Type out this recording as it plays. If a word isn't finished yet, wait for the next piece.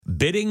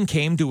Bidding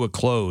came to a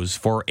close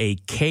for a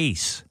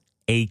case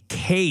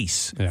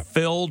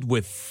filled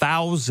with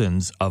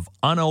thousands of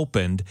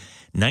unopened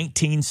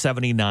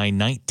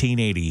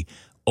 1979-1980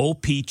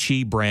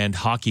 O-Pee-Chee brand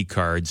hockey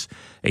cards.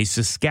 A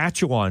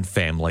Saskatchewan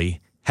family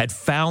had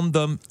found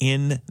them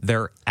in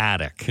their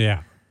attic.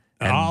 Yeah.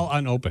 All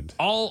unopened.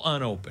 All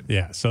unopened.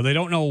 Yeah. So they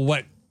don't know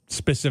what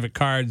specific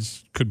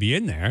cards could be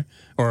in there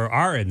or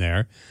are in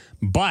there,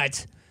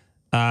 but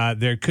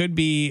there could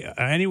be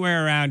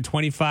anywhere around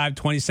 25,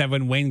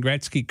 27 Wayne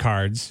Gretzky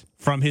cards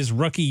from his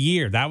rookie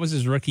year. That was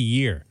his rookie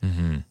year.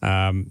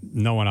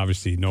 No one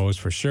obviously knows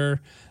for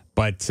sure,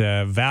 but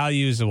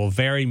values will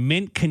vary.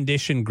 Mint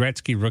condition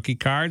Gretzky rookie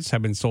cards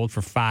have been sold for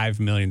 $5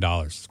 million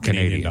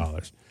Canadian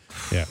dollars.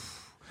 Yeah.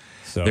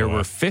 So there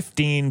were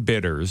 15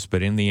 bidders,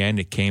 but in the end,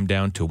 it came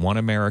down to one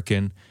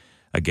American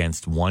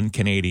against one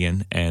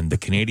Canadian, and the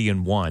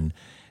Canadian won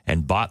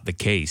and bought the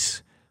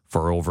case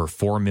for over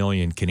 4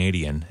 million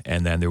Canadian,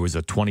 and then there was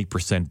a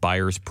 20%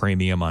 buyer's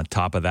premium on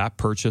top of that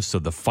purchase. So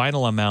the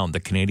final amount the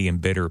Canadian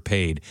bidder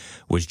paid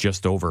was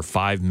just over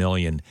 5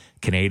 million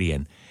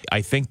Canadian.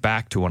 I think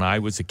back to when I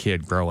was a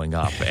kid growing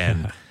up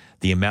and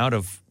the amount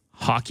of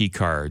hockey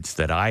cards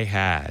that I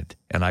had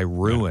and I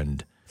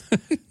ruined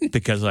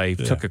because I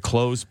took a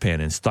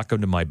clothespin and stuck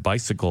them to my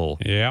bicycle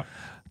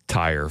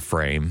tire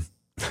frame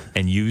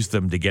and used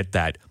them to get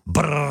that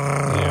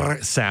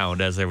brrrr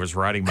sound as I was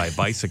riding my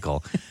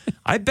bicycle.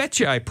 I bet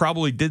you I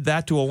probably did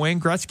that to a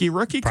Wayne Gretzky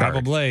rookie card.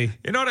 Probably.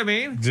 You know what I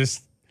mean?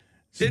 Just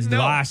didn't know.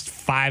 Lost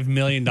 $5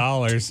 million.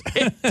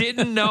 It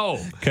didn't know.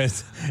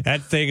 Because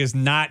that thing is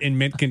not in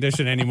mint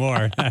condition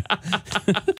anymore.